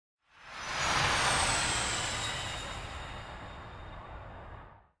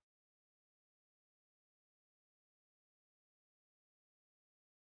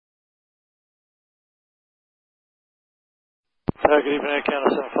Good evening, Air Canada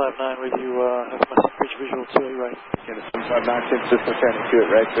 759 with you. Have a message bridge visual 28 right. Canada 759, San Francisco County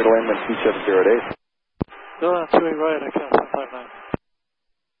 28 right, clear to land, wind 2708. Go on 28 right, Air Canada 759.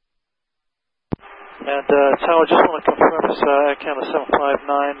 And Tower, just want to confirm this Air Canada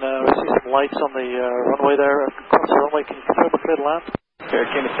 759. We see some lights on the runway there. Across the runway, can you confirm the clear to land? Air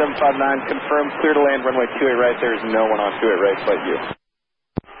Canada 759, confirm clear to land, runway 28 right. There is no one on 28 right, flight you.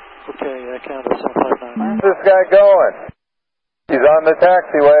 Okay, Air Canada 759. Where's this guy going? He's on the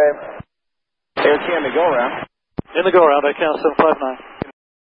taxiway. Air Canada, go around. In the go around, Air Canada 759.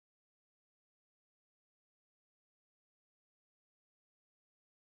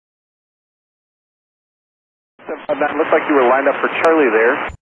 Looks like you were lined up for Charlie there.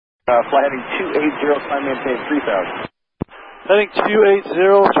 Fly heading 280, climb maintain 3000. Heading 280,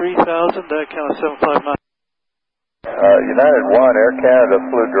 3000, Air Canada 759. United 1, Air Canada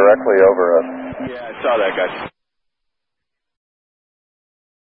flew directly over us. Yeah, I saw that, guys.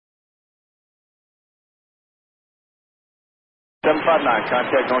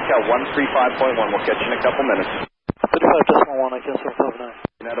 Contact NorCal 135.1. We'll catch you in a couple minutes. 35.1, I guess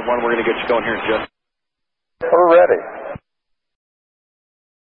 759. United 1, we're going to get you going here in just. We're ready.